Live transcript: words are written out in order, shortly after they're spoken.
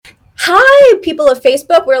Hi, people of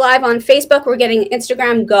Facebook. We're live on Facebook. We're getting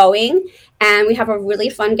Instagram going, and we have a really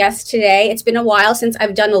fun guest today. It's been a while since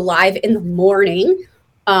I've done a live in the morning.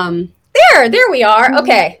 There we are.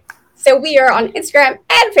 Okay, so we are on Instagram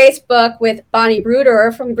and Facebook with Bonnie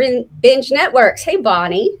Bruder from Binge Networks. Hey,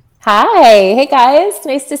 Bonnie. Hi. Hey, guys.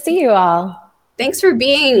 Nice to see you all. Thanks for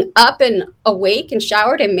being up and awake and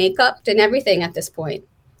showered and makeup and everything at this point.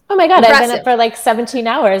 Oh my God, Impressive. I've been up for like 17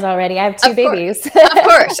 hours already. I have two babies. Of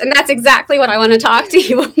course. And that's exactly what I want to talk to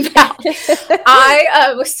you about.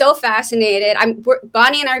 I was so fascinated.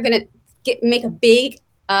 Bonnie and I are going to make a big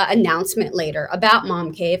announcement later about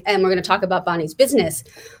Mom Cave, and we're going to talk about Bonnie's business.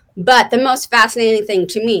 But the most fascinating thing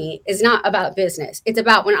to me is not about business. It's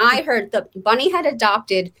about when I heard that Bonnie had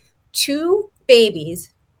adopted 2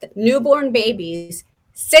 babies, newborn babies,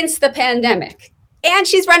 since the pandemic. And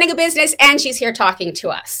she's running a business, and she's here talking to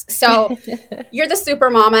us. So you're the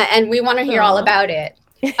super mama, and we want to hear all about it.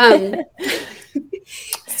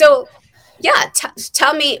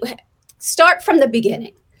 Tell me, start from the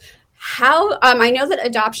beginning. How, I know that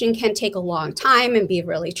adoption can take a long time and be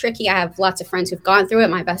really tricky. I have lots of friends who've gone through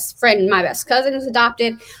it. My best friend and my best cousin is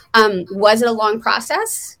adopted. Was it a long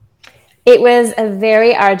process? It was a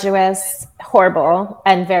very arduous, horrible,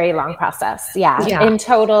 and very long process. Yeah. In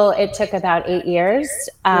total, it took about 8 years.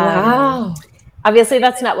 Wow. Obviously,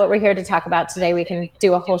 that's not what we're here to talk about today. We can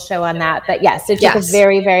do a whole show on that. But yes, it took a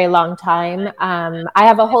very, very long time. I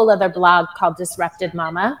have a whole other blog called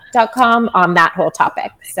disruptedmama.com on that whole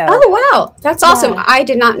topic. So, oh, wow. That's awesome. Yeah. I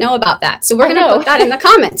did not know about that. So we're going to put that in the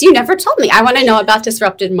comments. You never told me. I want to know about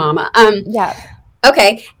Disrupted Mama.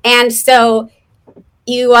 Okay. And so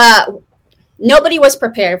you... nobody was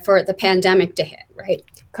prepared for the pandemic to hit, right?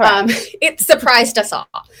 Correct. It surprised us all.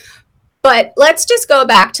 But let's just go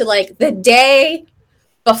back to like the day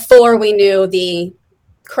before we knew the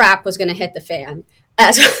crap was going to hit the fan,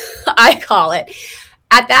 as I call it.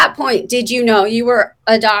 At that point, did you know you were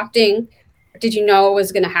adopting? Did you know it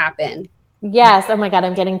was going to happen? Yes. Oh my God,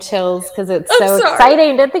 I'm getting chills because it's so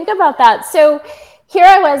exciting to think about that. So here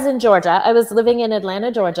I was in Georgia. I was living in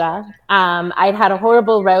Atlanta, Georgia. I'd had a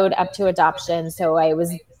horrible road up to adoption, so I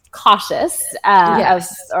was cautious,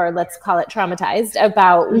 or let's call it traumatized,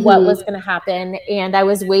 about what was going to happen. And I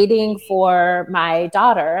was waiting for my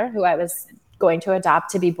daughter, who I was going to adopt,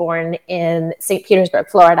 to be born in St. Petersburg,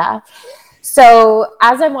 Florida. So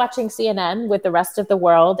as I'm watching CNN with the rest of the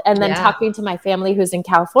world and then talking to my family who's in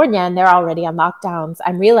California and they're already on lockdowns,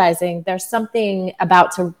 I'm realizing there's something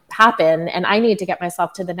about to happen and I need to get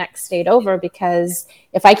myself to the next state over, because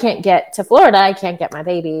if I can't get to Florida, I can't get my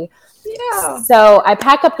baby. Yeah. So I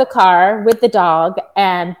pack up the car with the dog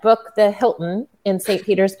and book the Hilton in St.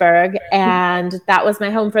 Petersburg. And that was my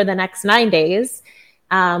home for the next 9 days.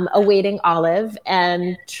 Awaiting Olive.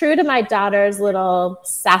 And true to my daughter's little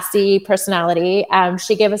sassy personality,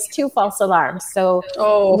 she gave us 2 false alarms. So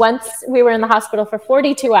once we were in the hospital for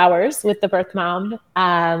 42 hours with the birth mom,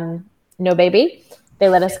 no baby. They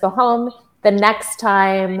let us go home. The next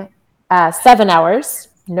time, 7 hours,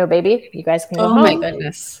 no baby. You guys can go home. Oh my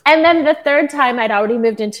goodness. And then the third time, I'd already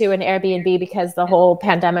moved into an Airbnb because the whole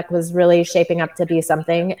pandemic was really shaping up to be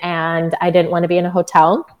something. And I didn't want to be in a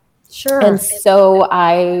hotel. Sure. And so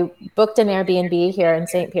I booked an Airbnb here in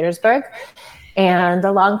St. Petersburg, and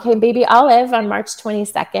along came baby Olive on March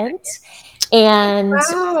 22nd. And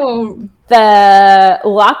the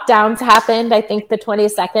lockdowns happened, I think, the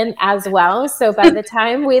 22nd as well. So by the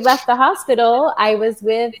time we left the hospital, I was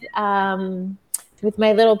with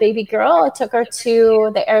my little baby girl. I took her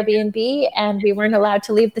to the Airbnb and we weren't allowed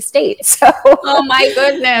to leave the state. So oh my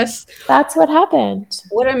goodness. That's what happened.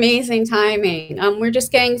 What amazing timing. We're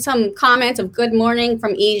just getting some comments of good morning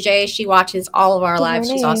from EJ. She watches all of our lives.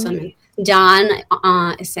 She's awesome. And Don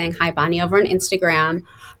is saying hi, Bonnie, over on Instagram.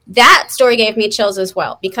 That story gave me chills as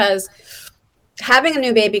well, because having a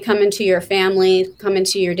new baby come into your family, come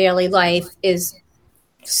into your daily life is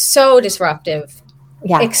so disruptive.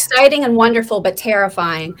 Yeah. Exciting and wonderful, but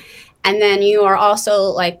terrifying. And then you are also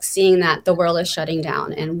like seeing that the world is shutting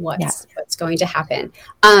down and what's going to happen.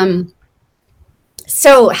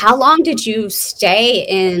 So how long did you stay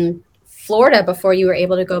in Florida before you were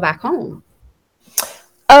able to go back home?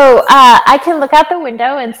 I can look out the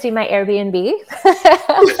window and see my Airbnb.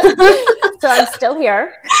 So I'm still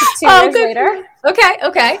here 2 years later.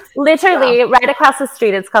 Okay. Literally right across the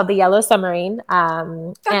street. It's called the Yellow Submarine.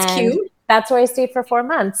 That's cute. That's where I stayed for 4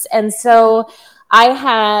 months. And so I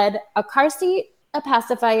had a car seat, a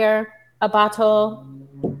pacifier, a bottle,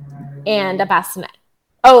 and a bassinet.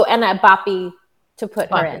 Oh, and a boppy to put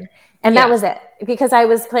her in. And that was it. because I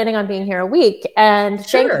was planning on being here a week. And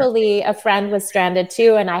thankfully, a friend was stranded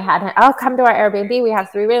too. And I had, come to our Airbnb. We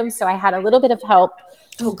have 3 rooms. So I had a little bit of help.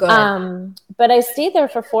 Oh, good. But I stayed there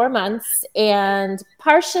for 4 months, and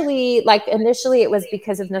partially, like initially it was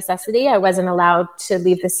because of necessity. I wasn't allowed to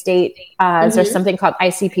leave the state. There's something called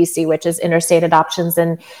ICPC, which is interstate adoptions.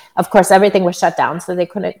 And of course, everything was shut down, so they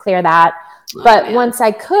couldn't clear that. But once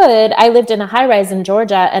I could, I lived in a high rise in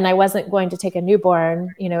Georgia, and I wasn't going to take a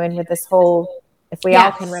newborn, and with this whole, if we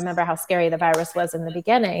all can remember how scary the virus was in the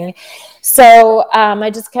beginning. So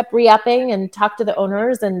I just kept re-upping and talked to the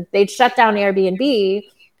owners, and they'd shut down Airbnb.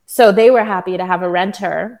 So they were happy to have a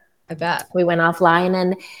renter. I bet. We went offline,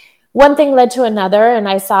 and one thing led to another. And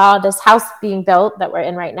I saw this house being built that we're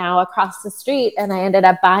in right now across the street, and I ended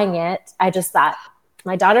up buying it. I just thought,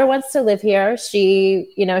 my daughter wants to live here.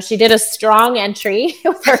 She did a strong entry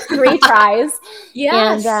with her 3 tries.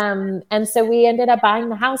 Yes. And so we ended up buying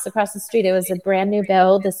the house across the street. It was a brand new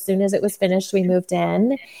build. As soon as it was finished, we moved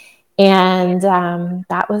in. And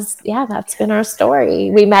that's been our story.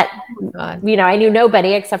 We met, I knew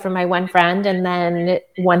nobody except for my one friend. And then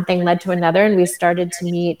one thing led to another, and we started to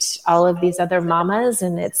meet all of these other mamas.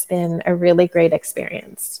 And it's been a really great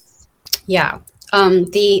experience. Yeah.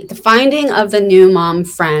 The finding of the new mom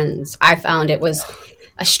friends, I found it was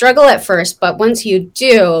a struggle at first, but once you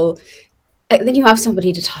do, then you have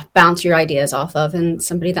somebody to bounce your ideas off of, and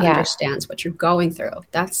somebody that understands what you're going through.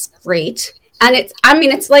 That's great. And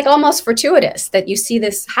it's like almost fortuitous that you see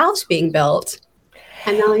this house being built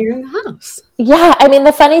and now you're in the house. Yeah. I mean,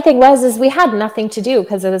 the funny thing is we had nothing to do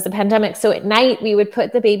because it was a pandemic. So at night we would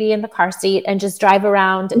put the baby in the car seat and just drive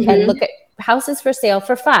around and look at houses for sale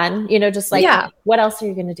for fun, just like, what else are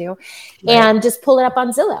you going to do? Right. And just pull it up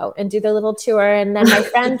on Zillow and do the little tour. And then my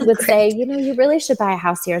friend would say, you really should buy a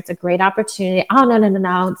house here. It's a great opportunity. Oh, no.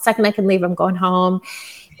 The second I can leave, I'm going home.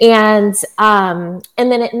 And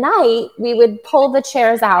then at night we would pull the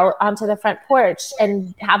chairs out onto the front porch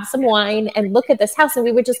and have some wine and look at this house. And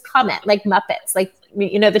we would just comment like Muppets, like,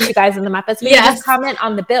 the 2 guys in the Muppets. We would just comment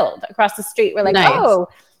on the build across the street. We're like, oh,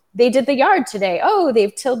 they did the yard today. Oh,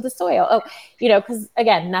 they've tilled the soil. Oh, because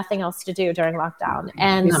again, nothing else to do during lockdown.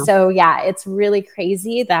 And so, it's really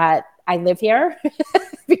crazy that I live here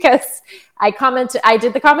because I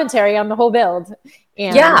did the commentary on the whole build,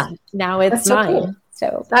 and now it's mine. Cool.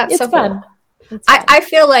 So that's so fun. I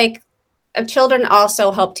feel like children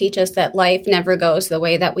also help teach us that life never goes the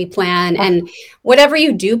way that we plan. And whatever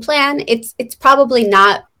you do plan, it's probably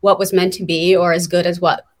not what was meant to be or as good as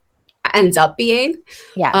what ends up being.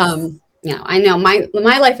 Yeah. I know my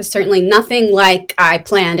life is certainly nothing like I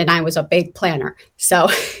planned, and I was a big planner. So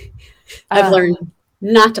I've learned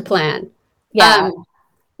not to plan. Yeah.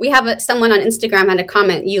 We have someone on Instagram had a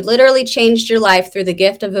comment. You literally changed your life through the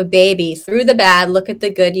gift of a baby. Through the bad, look at the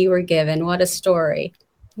good you were given. What a story.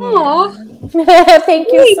 Yeah.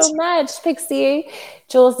 Thank you so much, Pixie.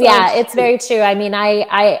 Jules, it's very true. I mean,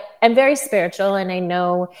 I am very spiritual, and I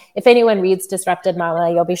know if anyone reads Disrupted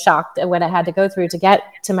Mama, you'll be shocked at what I had to go through to get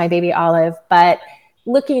to my baby Olive. But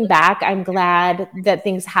looking back, I'm glad that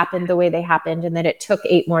things happened the way they happened, and that it took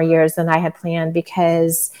 8 more years than I had planned,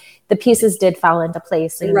 because the pieces did fall into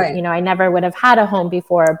place. And, I never would have had a home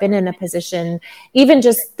before, been in a position, even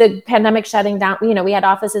just the pandemic shutting down. We had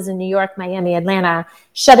offices in New York, Miami, Atlanta,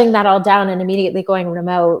 shutting that all down and immediately going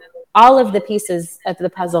remote. All of the pieces of the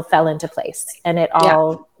puzzle fell into place, and it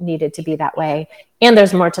all needed to be that way. And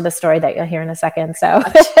there's more to the story that you'll hear in a second. So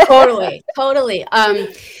totally.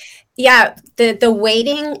 The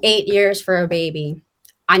waiting 8 years for a baby,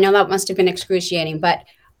 I know that must have been excruciating, but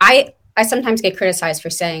I sometimes get criticized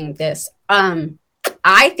for saying this.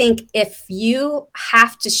 I think if you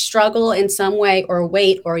have to struggle in some way or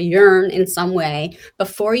wait or yearn in some way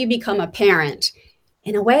before you become a parent,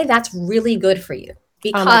 in a way that's really good for you,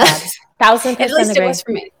 because 1,000% at least it was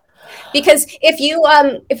for me. Because if you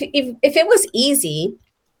if it was easy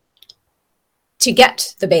to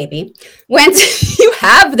get the baby, once you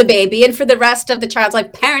have the baby, and for the rest of the child's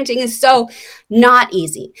life, parenting is so not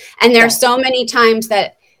easy. And there are so many times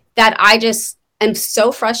that I just am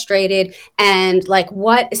so frustrated and like,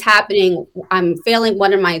 what is happening? I'm failing.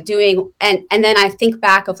 What am I doing? And then I think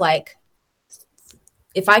back of like,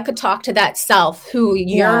 if I could talk to that self who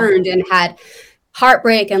yearned and had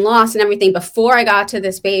heartbreak and loss and everything before I got to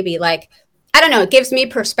this baby, like, I don't know, it gives me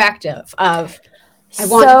perspective of, I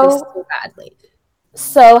wanted this so badly.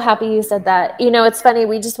 So happy you said that. You know, it's funny.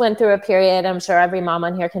 We just went through a period. I'm sure every mom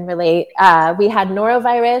on here can relate. We had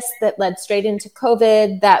norovirus that led straight into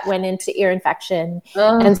COVID, that went into ear infection.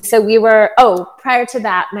 And so prior to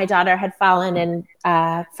that, my daughter had fallen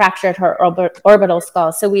and fractured her orbital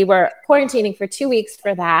skull. So we were quarantining for 2 weeks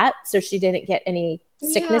for that. So she didn't get any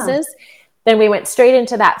sicknesses. Yeah. Then we went straight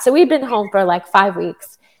into that. So we'd been home for like 5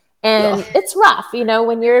 weeks. And it's rough, you know,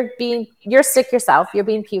 when you're sick yourself, you're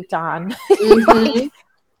being puked on. Mm-hmm.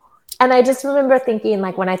 And I just remember thinking,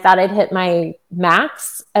 like, when I thought I'd hit my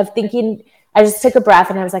max of thinking, I just took a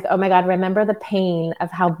breath and I was like, oh my God, remember the pain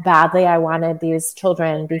of how badly I wanted these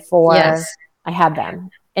children before I had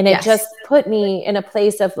them. And it just put me in a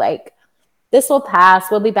place of like, this will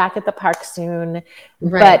pass. We'll be back at the park soon.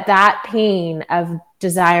 Right. But that pain of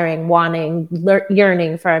desiring, wanting,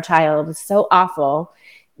 yearning for a child is so awful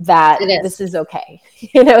that this is okay.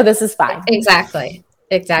 You know, this is fine. Exactly.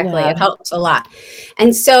 Yeah. It helps a lot.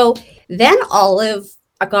 And so then Olive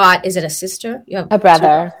got, is it a sister? You have a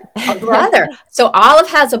brother. A brother. So Olive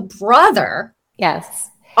has a brother. Yes.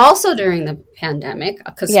 Also during the pandemic,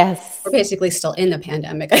 because we're basically still in the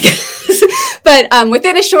pandemic, I guess. But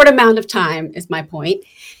within a short amount of time is my point.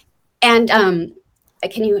 And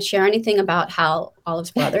can you share anything about how Olive's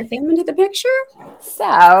brother came into the picture?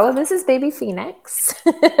 So this is baby Phoenix.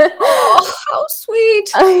 Oh, how sweet.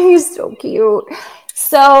 Oh, he's so cute.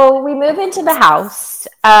 So we move into the house.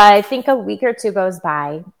 I think a week or two goes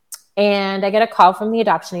by and I get a call from the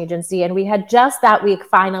adoption agency. And we had just that week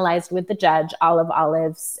finalized with the judge,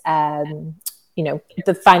 Olive's,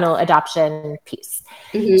 the final adoption piece.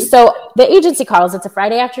 Mm-hmm. So the agency calls, it's a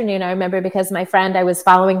Friday afternoon. I remember because my friend, I was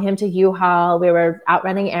following him to U-Haul. We were out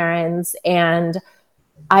running errands and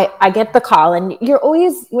I get the call, and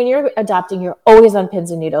when you're adopting, you're always on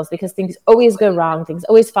pins and needles because things always go wrong. Things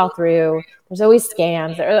always fall through. There's always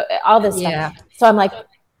scams, all this stuff. So I'm like,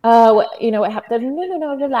 what happened?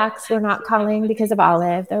 No, relax. We're not calling because of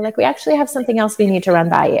Olive. They're like, we actually have something else we need to run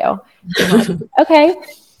by you. I'm like, okay.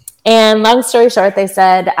 And long story short, they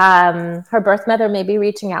said, her birth mother may be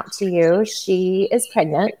reaching out to you. She is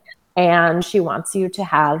pregnant and she wants you to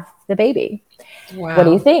have the baby. Wow. What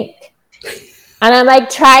do you think? And I'm like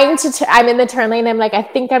I'm in the turn lane. I'm like, I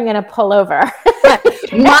think I'm going to pull over.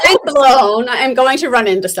 Mind blown. I'm going to run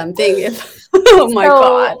into something. Oh my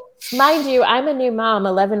God. Mind you, I'm a new mom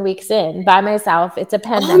 11 weeks in by myself. It's a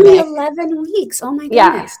pandemic. Only 11 weeks. Oh my goodness.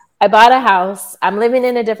 Yeah. I bought a house. I'm living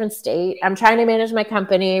in a different state. I'm trying to manage my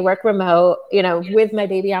company, work remote, with my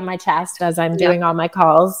baby on my chest as I'm doing all my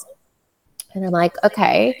calls. And I'm like,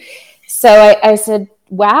 okay. So I said,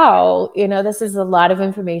 wow, this is a lot of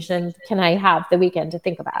information. Can I have the weekend to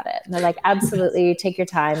think about it? And they're like, absolutely, take your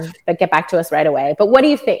time, but get back to us right away. But what do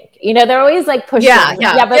you think? They're always like pushing. Yeah,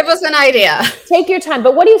 but give us an idea. Take your time.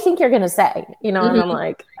 But what do you think you're going to say? And I'm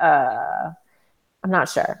like, I'm not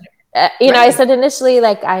sure. Right. I said initially,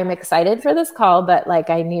 like, I'm excited for this call, but like,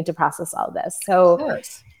 I need to process all this. So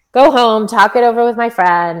go home, talk it over with my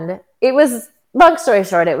friend. It was, long story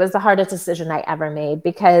short, it was the hardest decision I ever made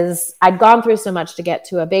because I'd gone through so much to get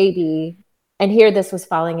to a baby, and here this was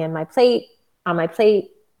falling on my plate,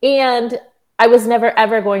 and I was never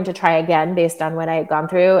ever going to try again based on what I had gone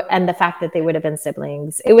through and the fact that they would have been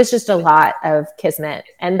siblings. It was just a lot of kismet,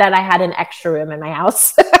 and that I had an extra room in my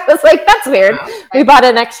house. I was like, that's weird. We bought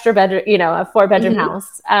an extra bedroom, a 4-bedroom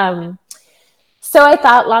house. So I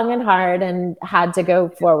thought long and hard and had to go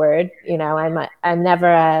forward. I'm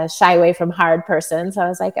never a shy away from hard person. So I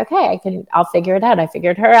was like, okay, I'll figure it out. I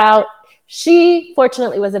figured her out. She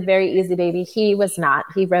fortunately was a very easy baby. He was not.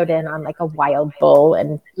 He rode in on like a wild bull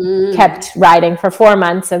and kept riding for 4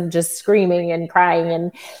 months of just screaming and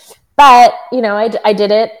crying. But I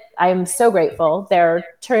did it. I'm so grateful. They're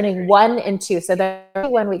turning 1 and 2. So they're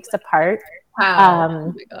 1 weeks apart. Wow.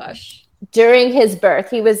 Oh my gosh. During his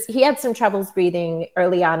birth, he had some troubles breathing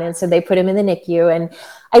early on. And so they put him in the NICU, and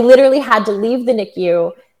I literally had to leave the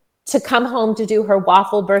NICU to come home to do her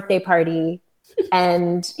waffle birthday party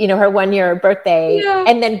and, her 1-year birthday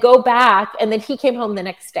and then go back. And then he came home the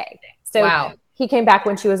next day. So he came back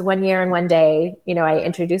when she was 1 year and 1 day. I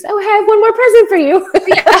introduced, I have one more present for you.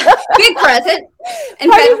 Big present.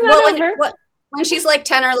 And when she's like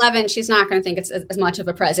 10 or 11, she's not going to think it's as much of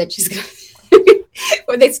a present. She's going to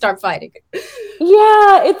when they start fighting.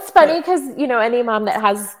 Yeah, it's funny because, any mom that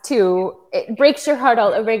has 2, it breaks your heart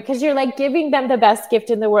all over because you're like giving them the best gift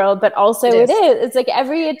in the world, but also it's like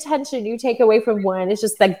every attention you take away from one, it's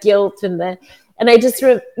just that guilt and I just,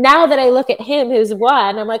 now that I look at him who's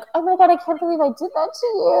 1, I'm like, oh my God, I can't believe I did that to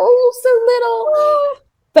you. You're so little.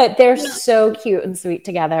 But they're so cute and sweet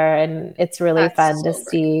together, and it's really fun to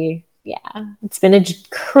see Yeah, it's been a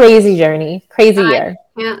crazy journey, crazy year.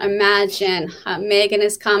 I can't imagine. Megan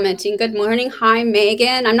is commenting, good morning. Hi,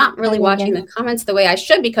 Megan. I'm not really watching the comments the way I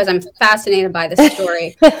should because I'm fascinated by this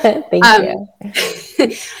story. Thank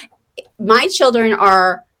you. My children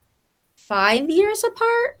are 5 years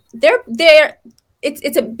apart.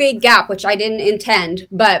 It's a big gap, which I didn't intend,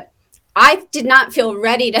 but I did not feel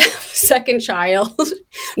ready to have a second child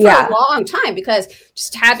for a long time because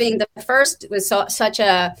just having the first was such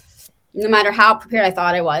a, no matter how prepared I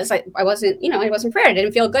thought I was, I wasn't prepared. I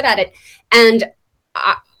didn't feel good at it. And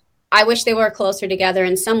I wish they were closer together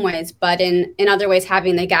in some ways, but in other ways,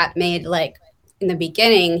 having the gap made, like in the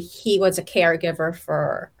beginning, he was a caregiver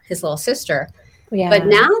for his little sister. Yeah. But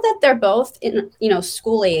now that they're both in,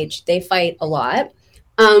 school age, they fight a lot.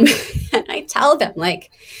 And I tell them,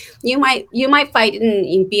 like, you might fight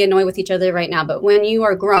and be annoyed with each other right now, but when you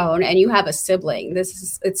are grown and you have a sibling, it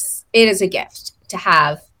is a gift to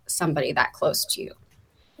have somebody that close to you.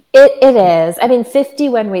 It is. I mean,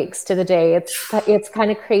 51 weeks to the day. It's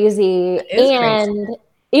kind of crazy. And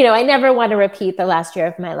crazy. I never want to repeat the last year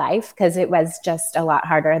of my life because it was just a lot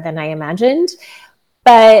harder than I imagined.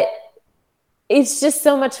 But it's just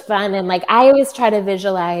so much fun. And like, I always try to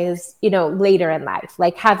visualize, later in life,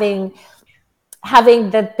 like having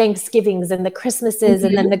the Thanksgivings and the Christmases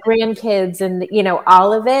and then the grandkids and,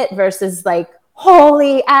 all of it versus like,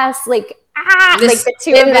 holy ass, like the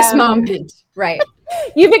two in this moment. Right.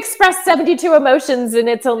 You've expressed 72 emotions and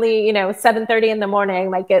it's only, 7:30 in the morning.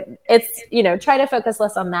 Like it's, try to focus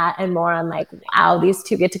less on that and more on like, wow, these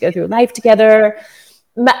two get to go through life together.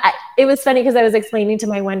 It was funny because I was explaining to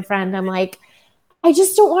my one friend, I'm like, I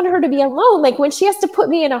just don't want her to be alone. Like when she has to put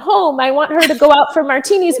me in a home, I want her to go out for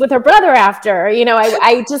martinis with her brother after,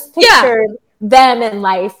 I just pictured them in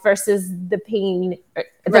life versus the pain,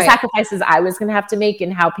 the sacrifices I was going to have to make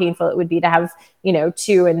and how painful it would be to have,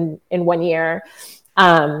 two in 1 year.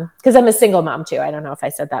 Cause I'm a single mom too. I don't know if I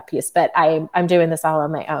said that piece, but I'm doing this all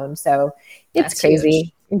on my own. So it's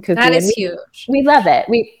crazy. And kooky. That is huge. We love it.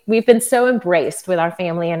 We've been so embraced with our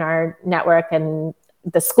family and our network and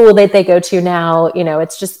the school that they go to now,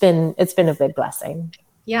 it's been a big blessing.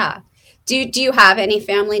 Yeah. Do you have any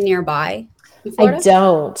family nearby? I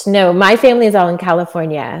don't. No, my family is all in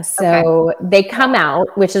California. So they come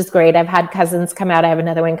out, which is great. I've had cousins come out. I have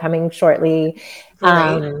another one coming shortly,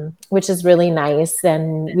 which is really nice.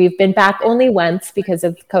 And we've been back only once because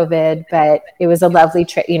of COVID, but it was a lovely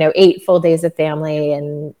trip, 8 full days of family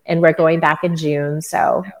and we're going back in June.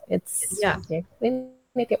 So we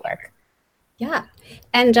make it work. Yeah.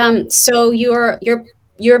 And so your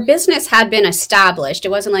business had been established. It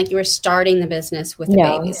wasn't like you were starting the business with the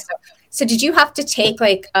babies. So did you have to take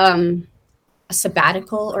like a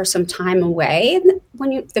sabbatical or some time away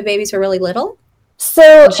when the babies were really little?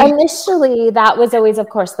 So initially that was always, of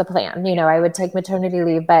course, the plan. I would take maternity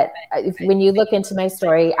leave, but when you look into my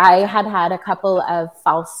story, I had a couple of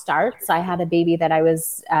false starts. I had a baby that I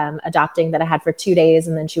was adopting that I had for 2 days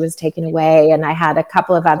and then she was taken away. And I had a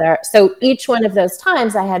couple of so each one of those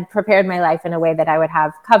times I had prepared my life in a way that I would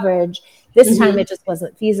have coverage. This time it just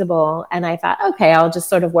wasn't feasible. And I thought, okay, I'll just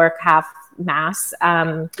sort of work half mass.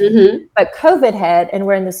 But COVID hit and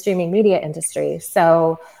we're in the streaming media industry.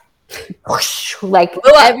 So like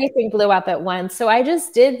everything blew up at once. So I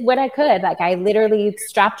just did what I could. Like I literally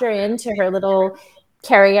strapped her into her little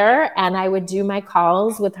carrier and I would do my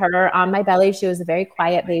calls with her on my belly. She was a very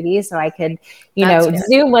quiet baby. So I could,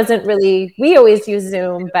 Zoom wasn't really, we always use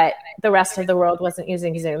Zoom, but the rest of the world wasn't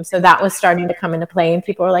using Zoom. So that was starting to come into play and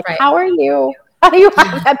people were like, how are you? How do you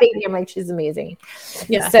have that baby? I'm like, she's amazing.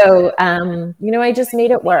 Yeah. So, I just made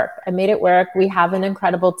it work. I made it work. We have an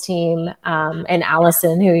incredible team, and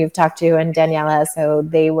Allison, who you've talked to, and Daniela. So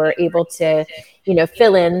they were able to,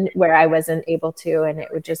 fill in where I wasn't able to, and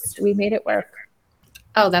we made it work.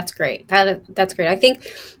 Oh, that's great. That's great. I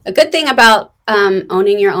think a good thing about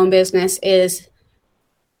owning your own business is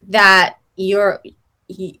that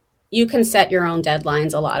you can set your own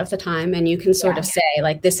deadlines a lot of the time and you can sort of say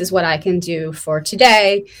like, this is what I can do for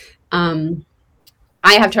today. I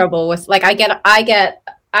have trouble with like, I get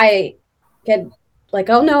like,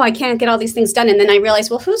 oh no, I can't get all these things done. And then I realize,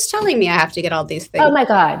 well, who's telling me I have to get all these things? Oh my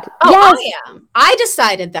God. Oh, yes. I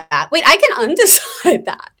decided that. Wait, I can undecide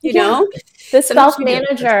that, you know? The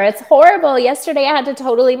self-manager, it's horrible. Yesterday I had to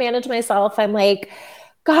totally manage myself. I'm like,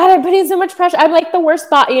 God, I'm putting so much pressure. I'm like the worst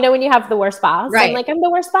boss, when you have the worst boss. Right. I'm like, I'm the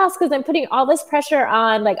worst boss because I'm putting all this pressure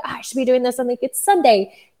on, like, I should be doing this. I'm like, it's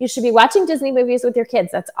Sunday. You should be watching Disney movies with your kids.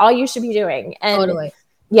 That's all you should be doing. And totally.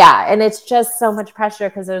 Yeah. And it's just so much pressure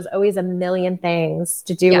because there's always a million things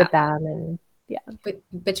to do with them. And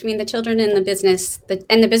between the children and the business,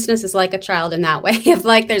 and the business is like a child in that way of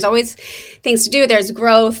like, there's always things to do, there's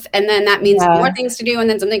growth, and then that means more things to do, and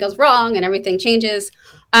then something goes wrong and everything changes.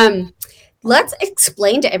 Let's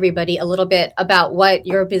explain to everybody a little bit about what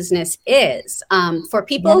your business is. For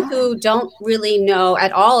people who don't really know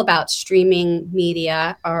at all about streaming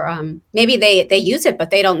media, or maybe they use it, but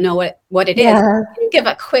they don't know what it is. Can you give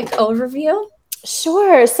a quick overview?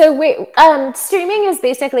 Sure. So streaming is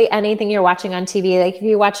basically anything you're watching on TV. Like if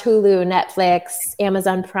you watch Hulu, Netflix,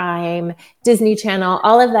 Amazon Prime, Disney Channel,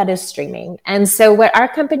 all of that is streaming. And so what our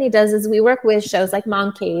company does is we work with shows like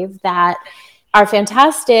Mom Cave that are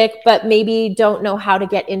fantastic, but maybe don't know how to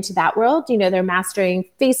get into that world. You know, they're mastering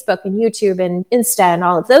Facebook and YouTube and Insta and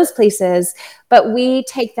all of those places, but we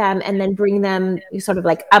take them and then bring them sort of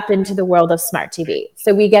like up into the world of smart TV.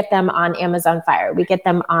 So we get them on Amazon Fire, we get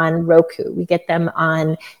them on Roku, we get them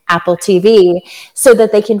on Apple TV so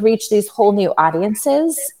that they can reach these whole new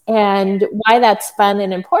audiences. And why that's fun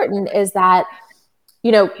and important is that,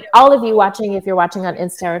 you know, all of you watching, if you're watching on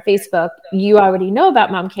Insta or Facebook, you already know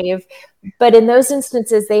about Mom Cave. But in those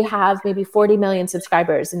instances, they have maybe 40 million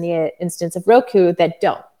subscribers. In the instance of Roku, that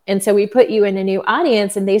don't. And so we put you in a new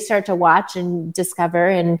audience and they start to watch and discover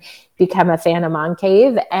and become a fan of Mom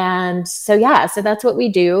Cave. And so, so that's what we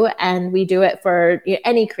do. And we do it for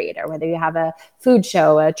any creator, whether you have a food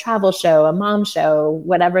show, a travel show, a mom show,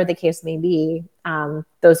 whatever the case may be.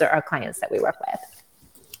 Those are our clients that we work with.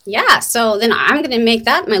 Yeah, so then I'm going to make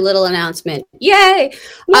that my little announcement. Yay!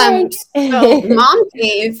 So Mom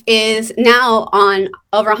Cave is now on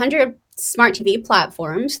over 100 smart TV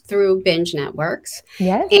platforms through Binge Networks.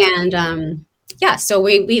 Yes. And so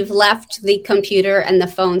we've left the computer and the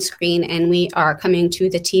phone screen, and we are coming to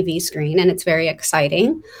the TV screen, and it's very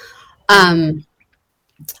exciting.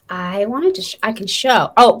 I can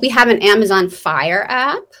show. Oh, we have an Amazon Fire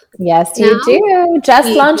app. Yes, you do. Just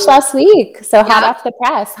launched last week. So hot off the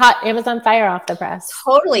press. Hot Amazon Fire off the press.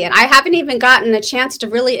 Totally. And I haven't even gotten a chance to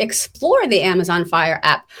really explore the Amazon Fire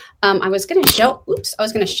app. I was going to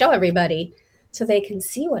show everybody so they can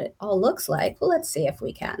see what it all looks like. Well, let's see if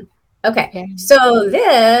we can. Okay. So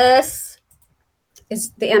this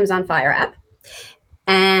is the Amazon Fire app.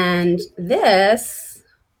 And this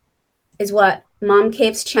is what Mom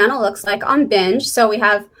Cave's channel looks like on Binge. So we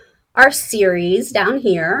have our series down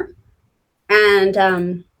here,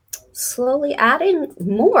 and slowly adding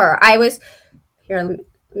more. Let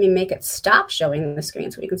me make it stop showing the screen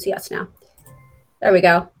so you can see us now. There we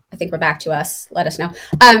go. I think we're back to us. Let us know.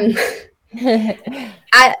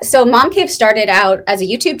 So Mom Cave started out as a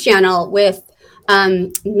YouTube channel with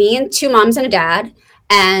me and two moms and a dad,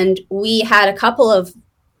 and we had a couple of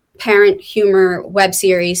parent humor web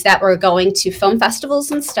series that were going to film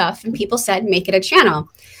festivals and stuff, and people said, make it a channel.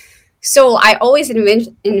 So I always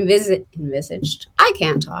envisioned, I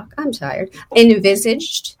can't talk, I'm tired,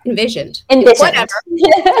 envisioned, whatever.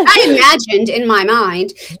 I imagined in my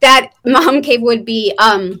mind that Mom Cave would be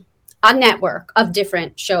a network of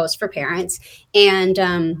different shows for parents.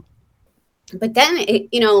 And, but then,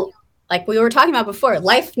 like we were talking about before,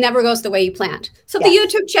 life never goes the way you planned. So the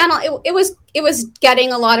YouTube channel, it was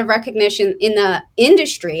getting a lot of recognition in the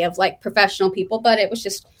industry of like professional people, but it was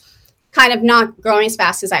just kind of not growing as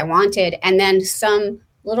fast as I wanted. And then some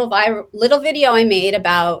little video I made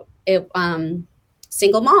about it,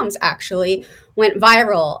 single moms actually went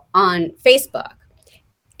viral on Facebook.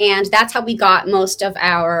 And that's how we got most of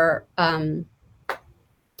our fans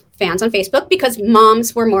on Facebook, because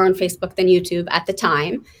moms were more on Facebook than YouTube at the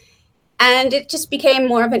time. And it just became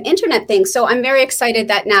more of an internet thing. So I'm very excited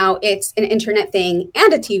that now it's an internet thing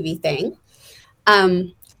and a TV thing.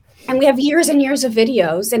 And we have years and years of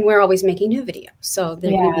videos, and we're always making new videos. So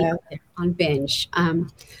they're going to be out there on Binge.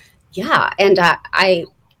 And I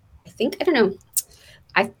think, I don't know,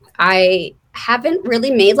 I haven't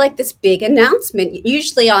really made like this big announcement.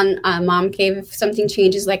 Usually on Mom Cave, if something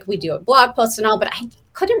changes, like we do a blog post and all, but I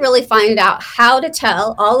couldn't really find out how to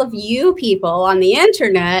tell all of you people on the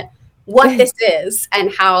internet what this is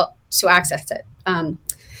and how to access it.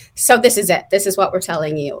 So this is it. This is what we're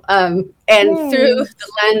telling you. And through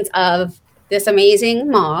the lens of this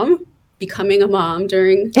amazing mom becoming a mom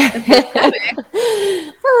during the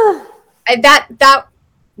pandemic, that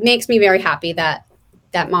makes me very happy that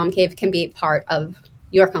Mom Cave can be part of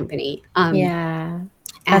your company.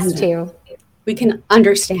 Us too. We can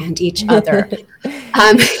understand each other.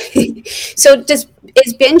 So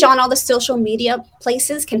is Binge on all the social media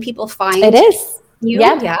places? Can people find it? Is you?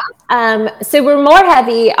 Yeah. So we're more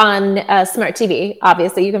heavy on smart TV.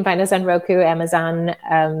 Obviously, you can find us on Roku, Amazon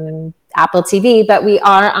Apple TV, but we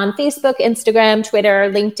are on Facebook, Instagram,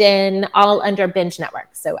 Twitter, LinkedIn, all under Binge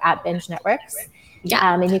Networks. So at Binge Networks.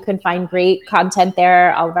 Yeah. And you can find great content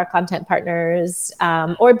there, all of our content partners,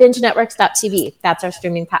 or bingenetworks.tv. That's our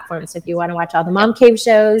streaming platform. So if you want to watch all the Mom Cave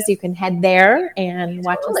shows, you can head there and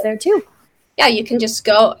watch us there too. Yeah, you can just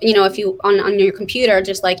go, if you on your computer,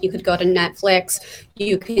 just like you could go to Netflix,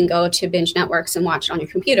 you can go to Binge Networks and watch it on your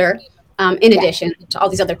computer, in addition to all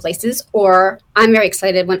these other places. Or I'm very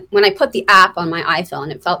excited when I put the app on my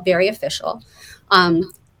iPhone, it felt very official.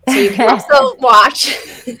 So you can also watch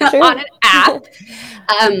on an app.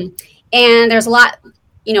 And there's a lot,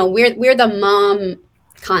 we're the mom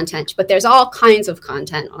content, but there's all kinds of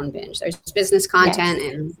content on Binge. There's business content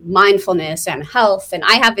and mindfulness and health. And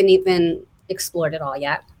I haven't even explored it all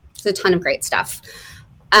yet. There's a ton of great stuff.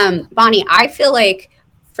 Bonnie, I feel like,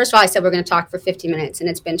 first of all, I said we're going to talk for 50 minutes and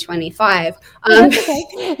it's been 25.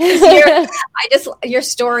 Your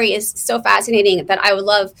story is so fascinating that I would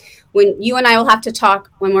love when you and I will have to talk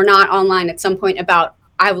when we're not online at some point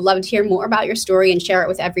I would love to hear more about your story and share it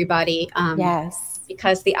with everybody.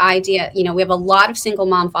 Because the idea, we have a lot of single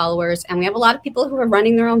mom followers and we have a lot of people who are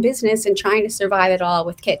running their own business and trying to survive it all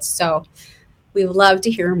with kids. So we would love to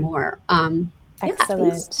hear more.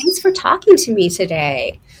 Excellent. Thanks for talking to me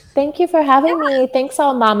today. Thank you for having me. Thanks,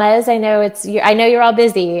 all mamas. I know you're all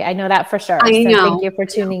busy. I know that for sure. I know. Thank you for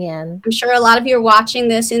tuning in. I'm sure a lot of you are watching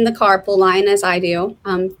this in the carpool line as I do.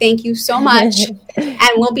 Thank you so much. And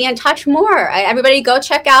we'll be in touch more. Everybody go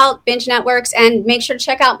check out Binge Networks and make sure to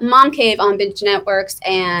check out Mom Cave on Binge Networks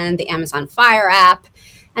and the Amazon Fire app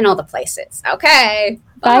and all the places. Okay.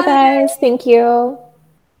 Bye guys. Thank you.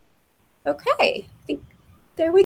 Okay. I think there we go.